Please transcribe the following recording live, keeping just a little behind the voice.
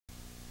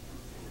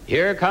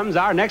Here comes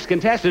our next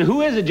contestant.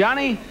 Who is it,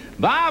 Johnny?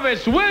 Bob,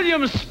 it's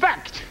William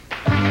Specht.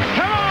 Come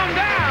on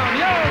down.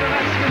 You're the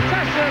next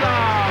contestant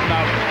on The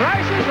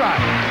Price is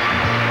Right.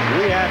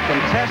 We have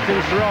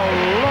contestants row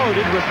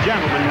loaded with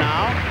gentlemen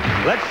now.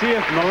 Let's see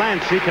if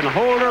Melancy can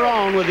hold her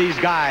own with these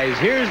guys.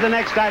 Here's the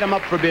next item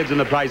up for bids, and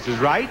The Price is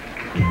Right.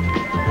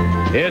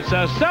 It's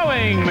a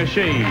sewing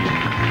machine.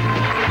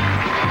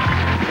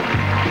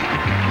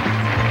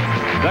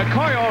 The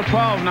Coil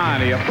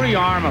 1290, a free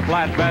arm, a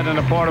flatbed, and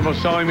a portable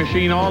sewing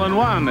machine all in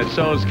one that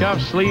sews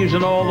cuffs, sleeves,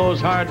 and all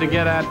those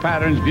hard-to-get-at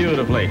patterns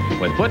beautifully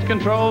with foot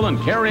control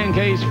and carrying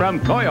case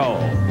from Coil.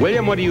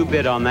 William, what do you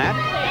bid on that?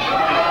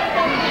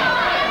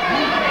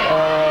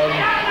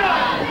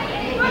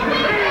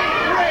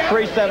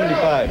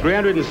 $375.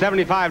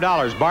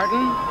 $375.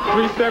 Barton?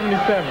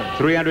 $377.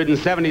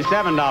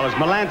 $377.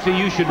 Melancy,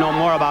 you should know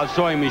more about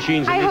sewing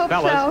machines than these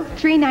fellas. I hope so.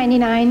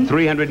 $399.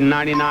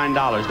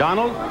 $399.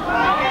 Donald?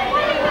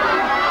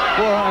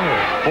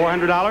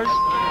 $400.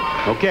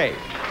 Okay.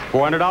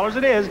 $400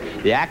 it is.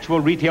 The actual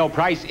retail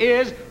price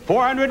is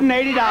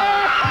 $480.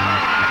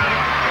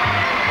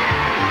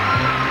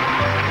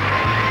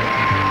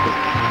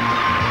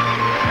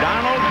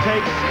 Donald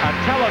takes a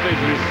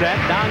television set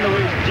down to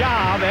his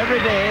job every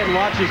day and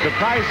watches The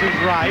Price is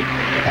Right,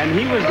 and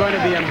he was going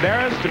to be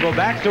embarrassed to go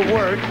back to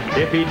work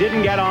if he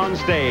didn't get on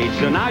stage.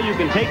 So now you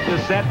can take the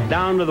set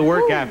down to the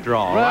work after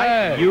all,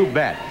 right? You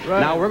bet. Right.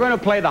 Now we're going to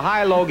play the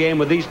high-low game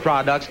with these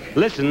products.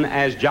 Listen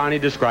as Johnny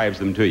describes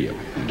them to you.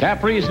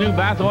 Capri's new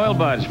bath oil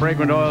buds.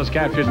 Fragrant oils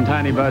captured in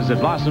tiny buds that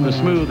blossom to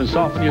smooth and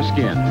soften your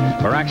skin.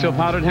 Baraxo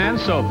powdered hand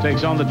soap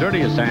takes on the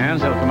dirtiest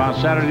hands. They'll come out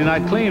Saturday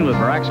night clean with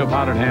Baraxo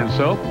powdered hand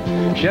soap.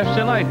 Chef's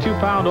Delight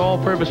 2-pound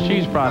all-purpose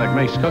cheese product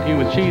makes cooking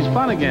with cheese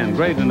fun again.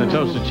 Great in a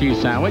toasted cheese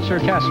sandwich or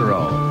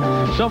casserole.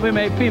 Sophie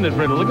May peanut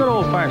brittle, a good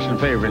old-fashioned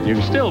favorite. You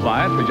can still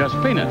buy it for just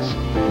peanuts.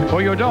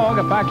 For your dog,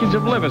 a package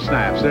of liver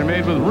snaps. They're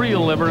made with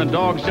real liver, and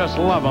dogs just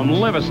love them.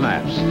 Liver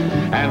snaps.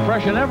 And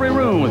freshen every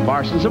room with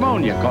Parsons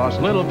ammonia.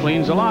 Costs little,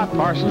 cleans a lot.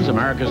 Parsons,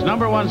 America's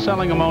 #1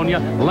 selling ammonia.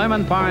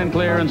 Lemon, pine,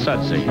 clear, and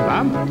sudsy.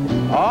 Bob?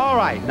 All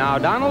right. Now,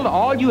 Donald,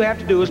 all you have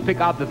to do is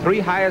pick out the 3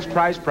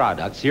 highest-priced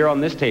products here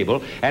on this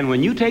table, and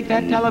when you take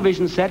that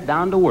television set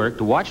down to work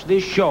to watch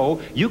this show,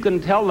 you can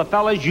tell the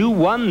fellas you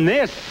won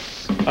this.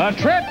 A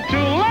trip to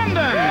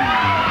London.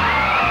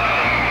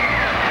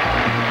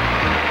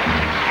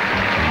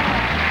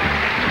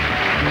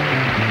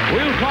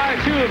 We'll fly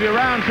 2 of your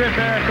round-trip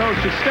air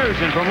coach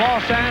excursion from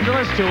Los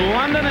Angeles to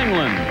London,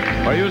 England,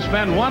 where you'll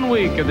spend 1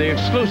 week at the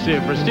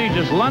exclusive,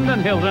 prestigious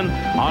London Hilton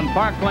on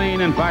Park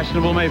Lane in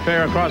fashionable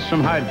Mayfair across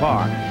from Hyde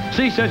Park.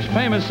 See such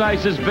famous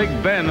sights as Big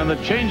Ben and the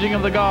changing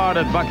of the guard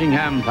at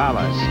Buckingham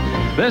Palace.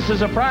 This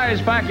is a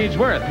prize package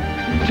worth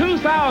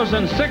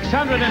 $2,606.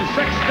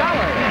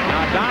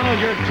 Now, Donald,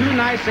 you're too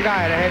nice a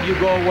guy to have you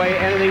go away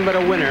anything but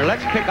a winner.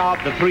 Let's pick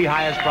out the 3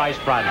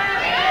 highest-priced products.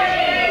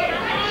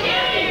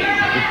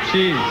 The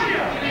cheese.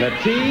 The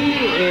tea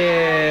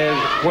is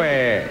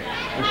where?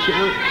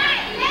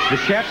 The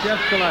Chef's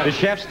Delight. The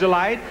Chef's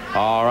Delight.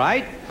 All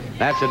right.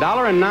 That's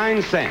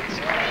 $1.09.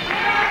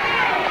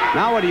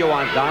 Now, what do you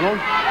want, Donald?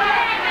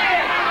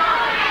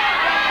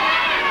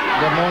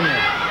 The ammonia.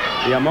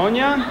 The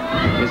ammonia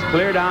is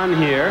clear down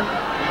here.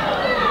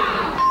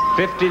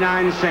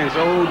 59 cents.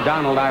 Oh,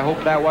 Donald, I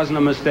hope that wasn't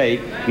a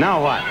mistake.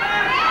 Now what?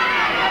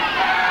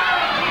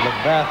 The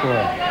bath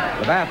oil.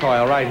 The bath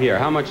oil right here.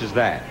 How much is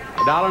that?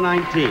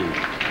 $1.19.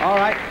 All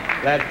right.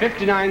 That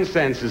 59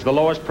 cents is the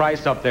lowest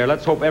price up there.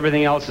 Let's hope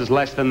everything else is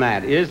less than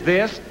that. Is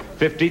this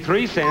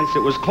 53 cents?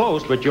 It was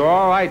close, but you're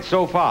all right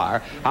so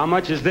far. How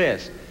much is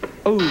this?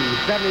 Ooh,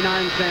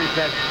 79 cents.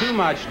 That's too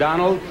much,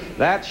 Donald.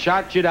 That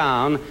shot you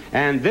down.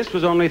 And this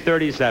was only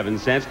 37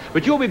 cents.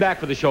 But you'll be back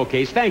for the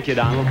showcase. Thank you,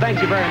 Donald.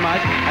 Thank you very much.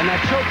 And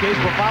that showcase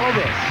will follow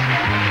this.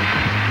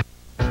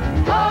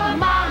 Oh,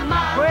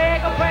 mama.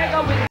 Fuego,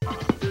 fuego.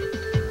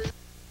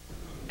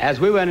 As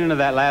we went into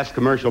that last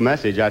commercial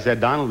message, I said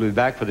Donald will be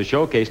back for the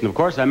showcase, and of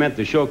course I meant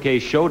the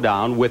Showcase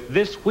Showdown with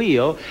this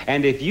wheel.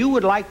 And if you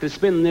would like to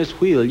spin this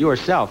wheel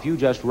yourself, you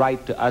just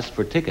write to us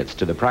for tickets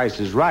to The Price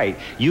is Right.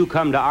 You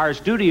come to our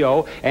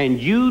studio, and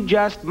you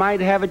just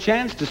might have a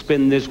chance to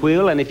spin this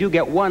wheel, and if you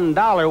get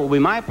 $1, it will be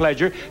my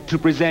pleasure to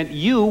present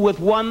you with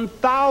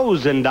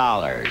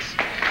 $1,000.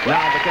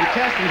 Now, the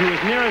contestant who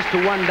is nearest to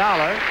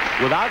 $1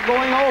 without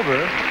going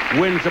over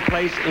wins a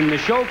place in the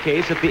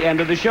showcase at the end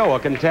of the show. A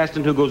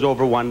contestant who goes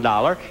over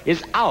 $1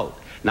 is out.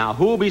 Now,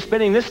 who will be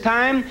spinning this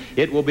time?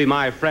 It will be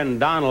my friend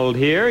Donald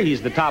here.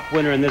 He's the top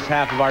winner in this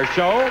half of our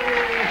show.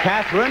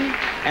 Catherine,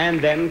 and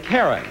then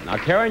Karen. Now,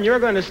 Karen, you're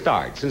going to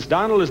start. Since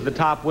Donald is the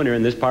top winner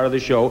in this part of the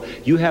show,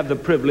 you have the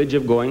privilege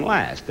of going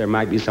last. There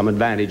might be some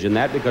advantage in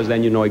that because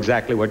then you know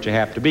exactly what you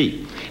have to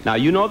be. Now,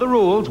 you know the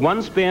rules.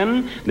 1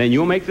 spin, then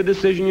you'll make the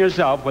decision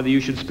yourself whether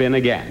you should spin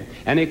again.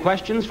 Any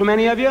questions from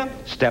any of you?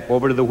 Step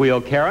over to the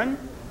wheel, Karen,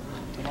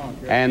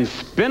 and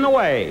spin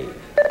away.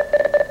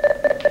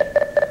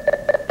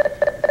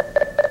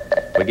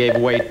 We gave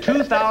away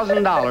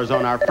 $2,000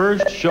 on our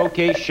first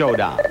Showcase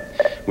Showdown.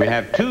 We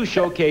have 2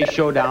 Showcase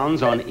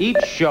Showdowns on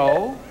each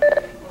show.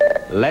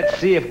 Let's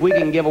see if we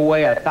can give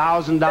away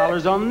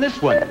 $1,000 on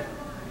this one.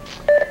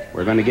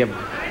 We're going to give...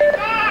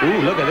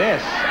 Ooh, look at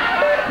this.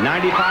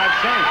 95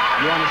 cents.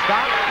 You want to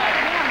stop?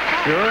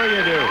 Sure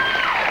you do.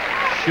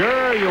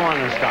 Sure you want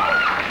to stop.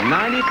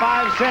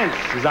 95 cents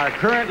is our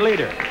current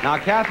leader. Now,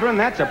 Catherine,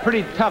 that's a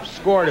pretty tough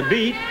score to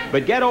beat,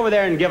 but get over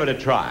there and give it a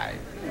try.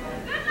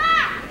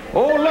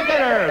 Oh, look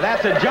at her.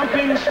 That's a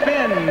jumping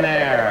spin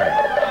there.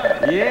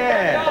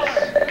 Yes.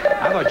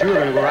 I thought you were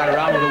going to go right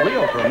around with a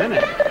wheel for a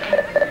minute.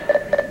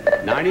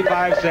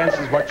 95 cents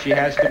is what she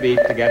has to beat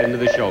to get into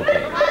the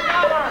showcase.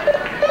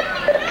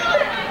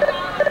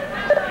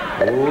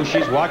 Oh,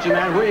 she's watching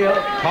that wheel.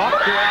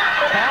 Talk to it.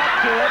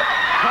 Talk to it.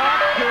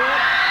 Talk to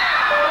it.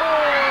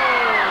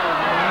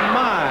 Oh,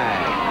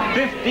 my.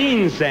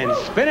 15 cents.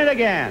 Spin it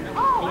again.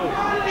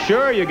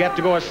 Sure, you get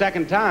to go a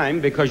second time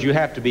because you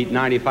have to beat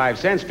 95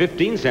 cents.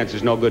 15 cents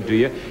is no good to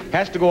you.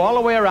 Has to go all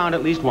the way around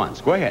at least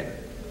once. Go ahead.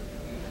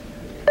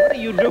 What are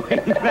you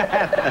doing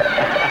that?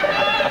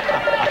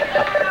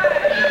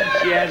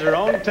 She has her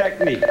own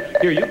technique.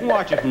 Here, you can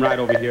watch it from right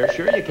over here.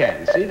 Sure you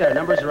can. See, their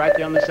numbers are right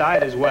there on the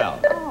side as well.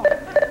 Oh.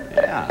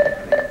 Yeah.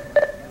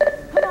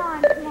 Come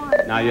on, come on.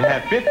 Now you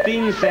have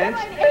 15 cents.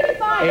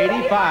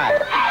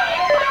 85.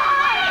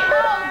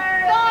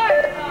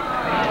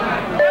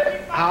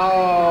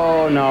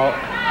 Oh, no.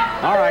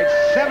 All right,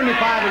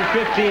 75 and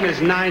 15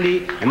 is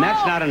 90, and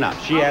that's not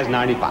enough. She has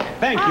 95.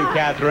 Thank you,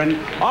 Catherine.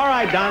 All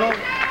right, Donald.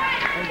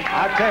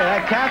 I'll tell you,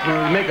 that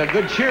Catherine would make a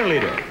good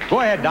cheerleader. Go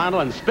ahead,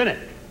 Donald, and spin it.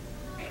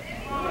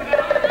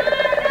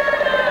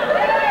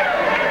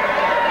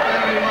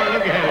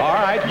 All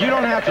right, you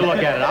don't have to look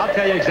at it. I'll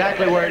tell you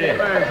exactly where it is.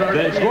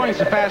 It's going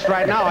so fast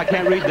right now, I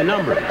can't read the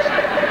numbers.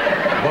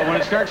 But when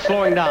it starts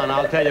slowing down,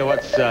 I'll tell you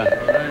what's...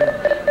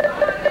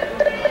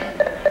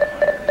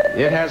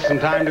 It has some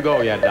time to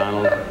go yet,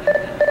 Donald.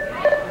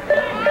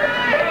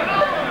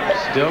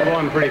 Still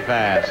going pretty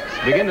fast.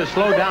 Begin to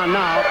slow down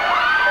now.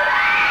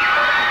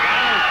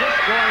 Just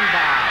going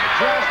by.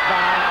 Just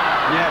by.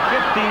 You have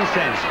 15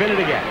 cents. Spin it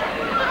again.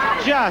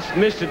 Just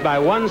missed it by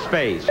one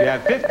space. You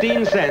have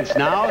 15 cents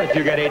now. If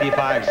you get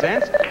 85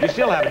 cents, you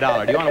still have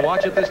 $1. Do you want to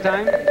watch it this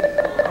time?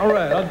 All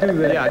right, I'll do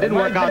that. Yeah, it didn't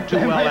work out too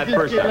well that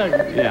first time.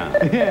 Yeah.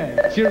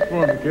 Yeah, cheers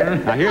for me,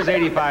 Karen. Now, here's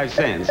 85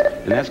 cents,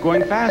 and that's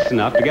going fast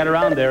enough to get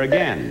around there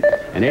again.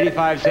 And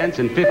 85 cents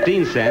and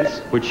 15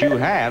 cents, which you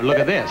have, look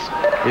at this.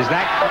 Is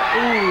that,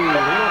 ooh, a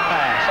little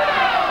fast.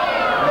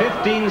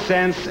 15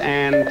 cents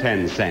and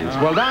 10 cents.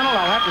 Well, Donald,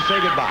 I'll have to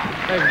say goodbye.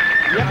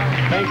 Yep,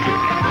 thank you.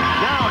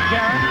 Now,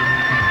 Karen,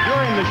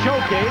 you're in the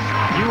showcase.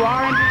 You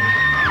are in,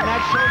 and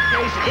that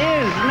showcase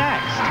is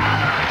next.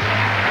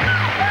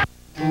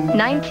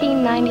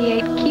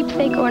 1998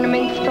 keepsake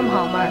ornaments from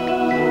Hallmark.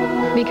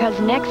 Because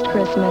next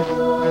Christmas,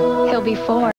 he'll be 4.